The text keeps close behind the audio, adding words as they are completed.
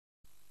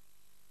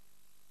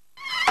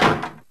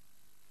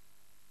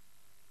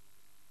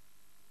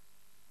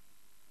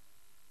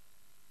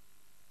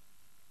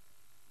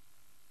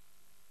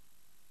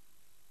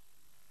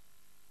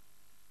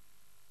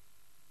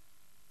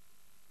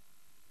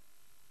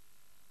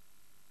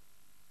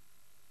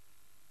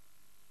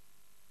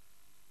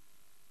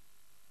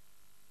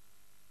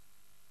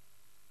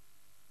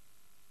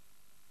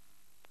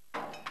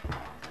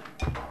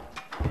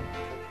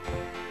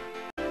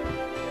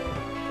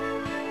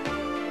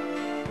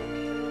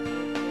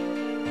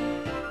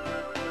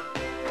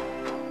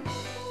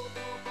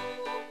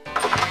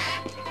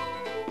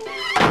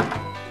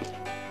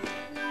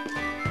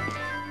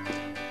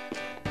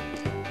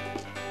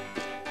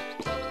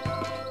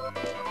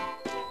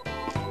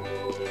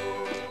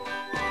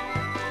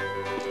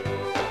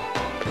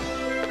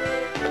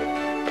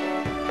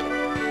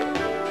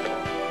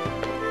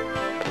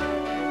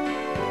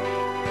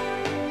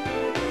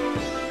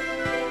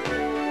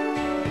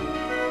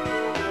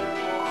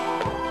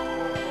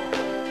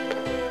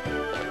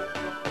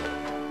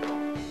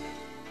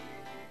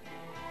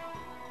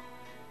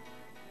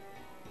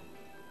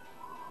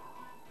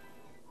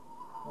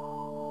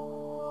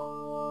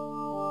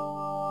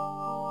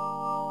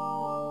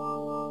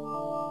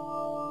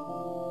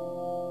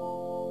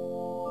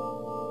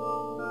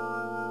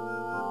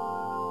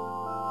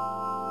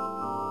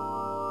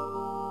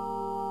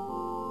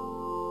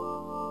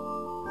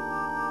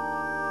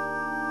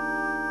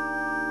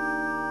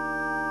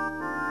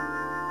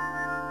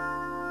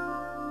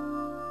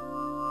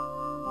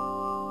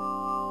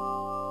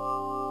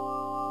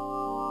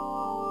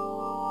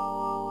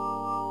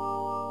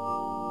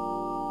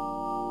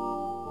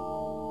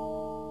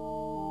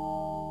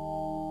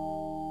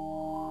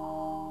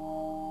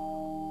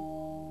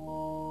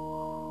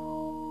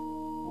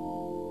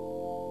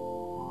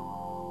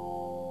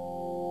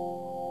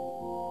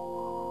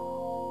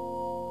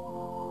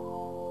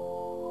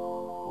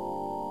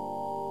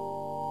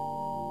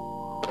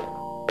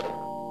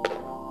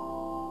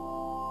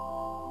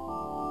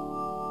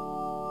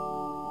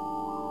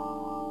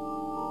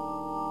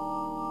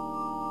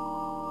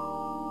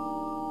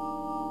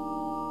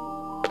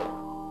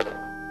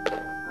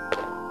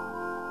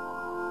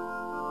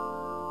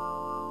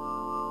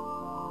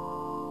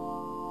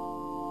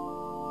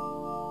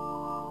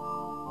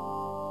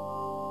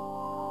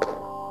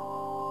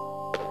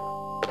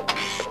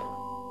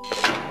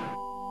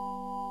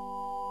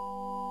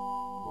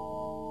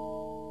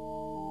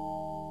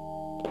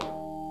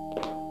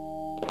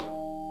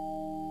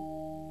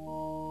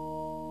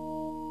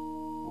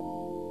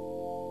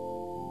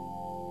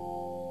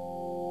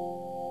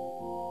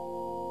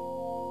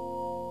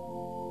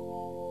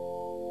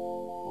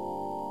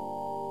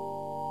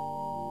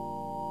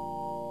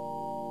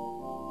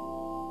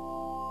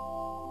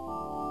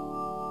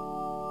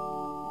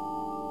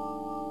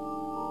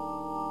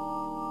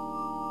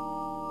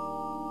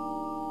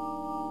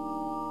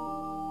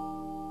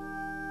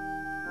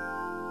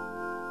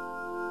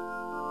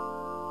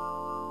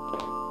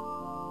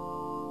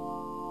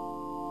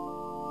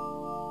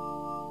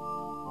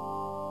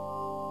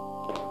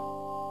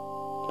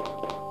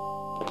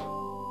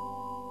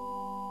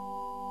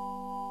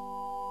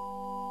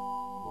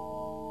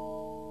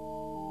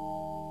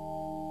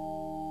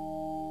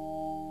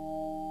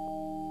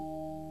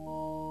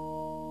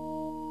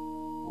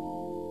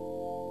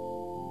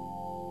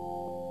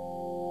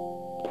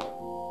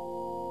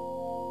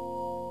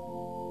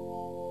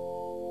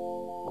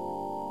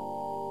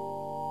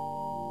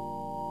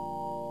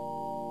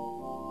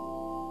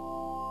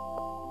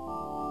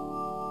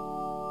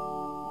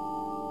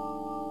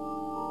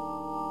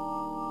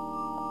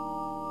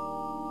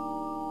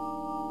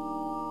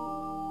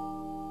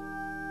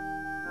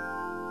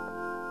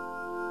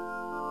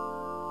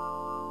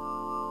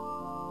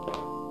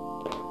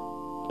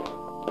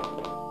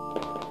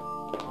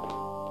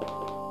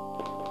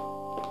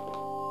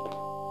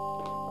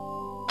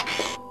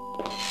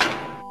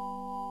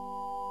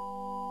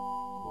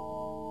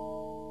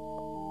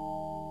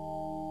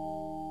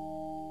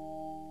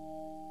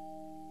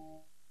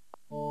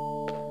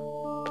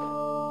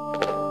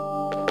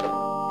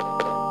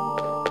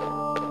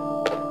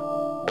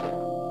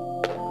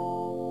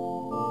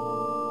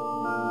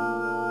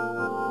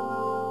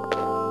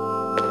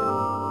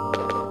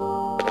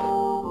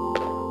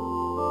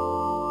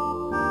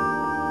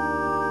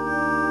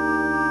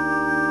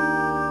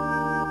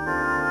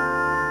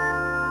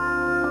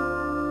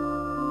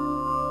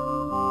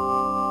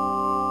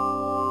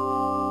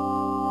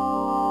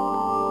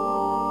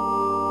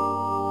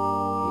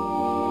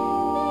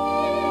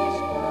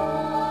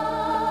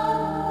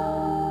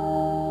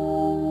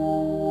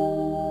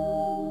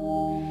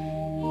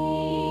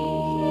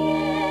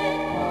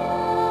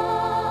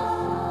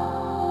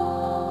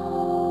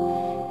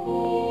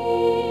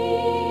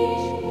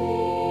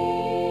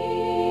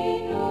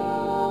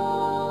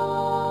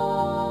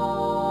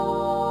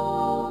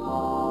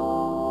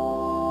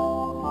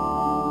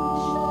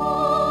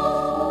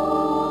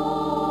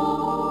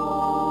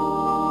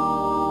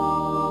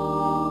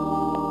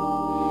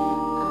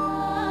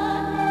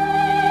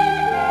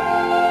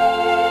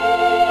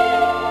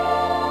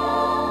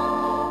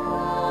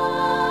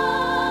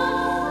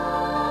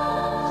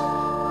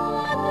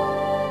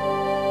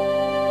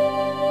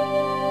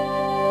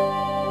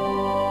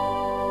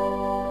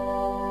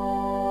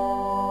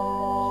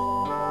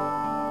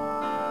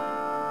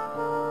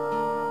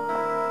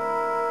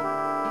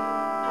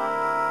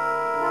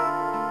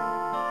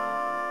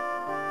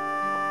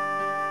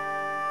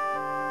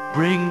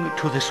Bring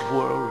to this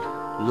world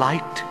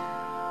light,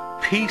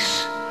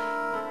 peace,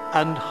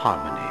 and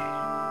harmony.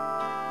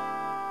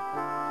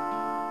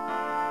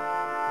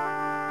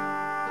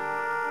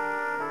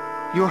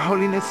 Your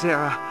Holiness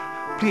Zera,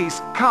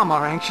 please calm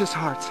our anxious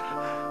hearts.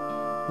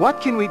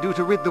 What can we do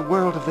to rid the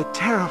world of the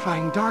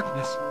terrifying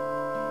darkness?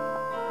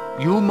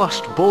 You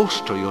must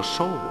bolster your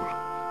soul.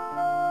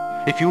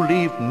 If you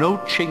leave no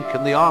chink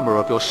in the armor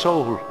of your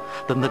soul,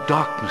 then the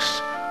darkness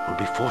will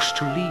be forced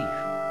to leave.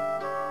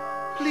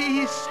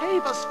 Please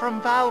save us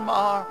from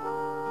Valmar.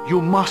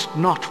 You must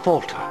not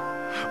falter.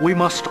 We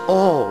must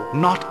all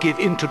not give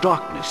in to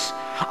darkness.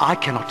 I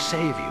cannot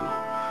save you.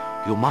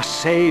 You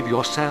must save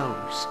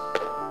yourselves.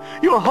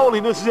 Your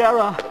Holiness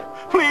Zera,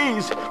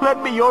 please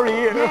lend me your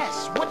ear.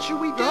 Yes, what should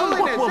we do?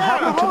 What will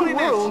happen to the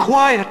world?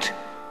 Quiet!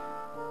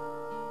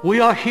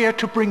 We are here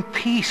to bring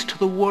peace to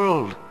the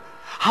world.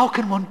 How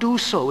can one do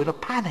so in a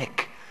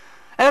panic?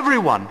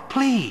 Everyone,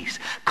 please,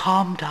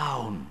 calm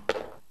down.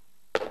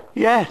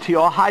 Yet,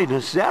 Your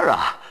Highness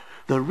Zera,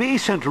 the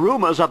recent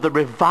rumors of the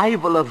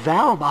revival of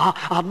Valmar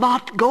are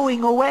not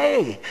going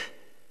away.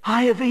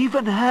 I have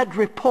even heard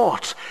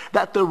reports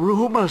that the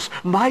rumors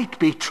might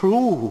be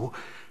true.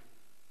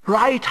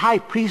 Right, High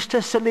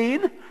Priestess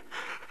Celine?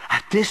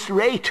 At this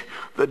rate,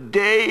 the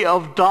day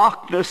of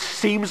darkness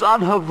seems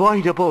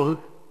unavoidable.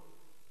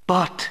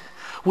 But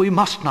we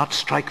must not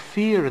strike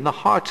fear in the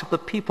hearts of the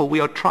people we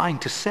are trying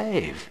to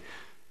save.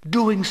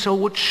 Doing so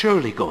would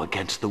surely go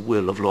against the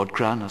will of Lord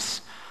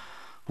Granus.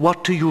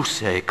 What do you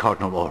say,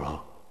 Cardinal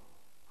Oro?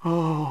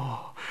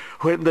 Oh,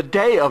 when the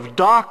day of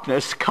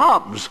darkness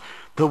comes,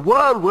 the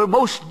world will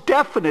most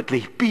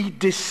definitely be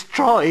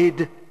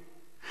destroyed.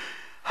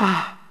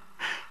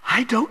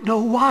 I don't know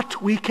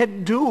what we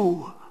can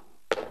do.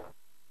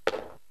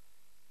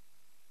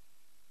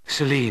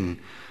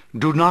 Celine,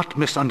 do not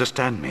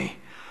misunderstand me.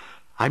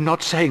 I'm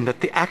not saying that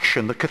the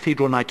action the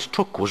Cathedral Knights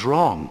took was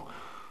wrong.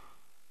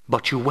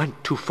 But you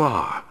went too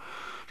far.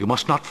 You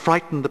must not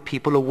frighten the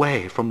people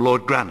away from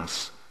Lord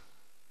Granus.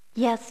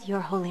 Yes,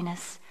 Your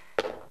Holiness.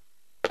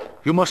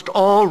 You must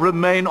all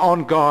remain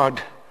on guard,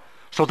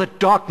 so that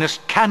darkness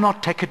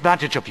cannot take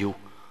advantage of you.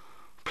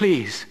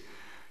 Please,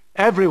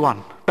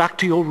 everyone, back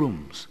to your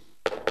rooms.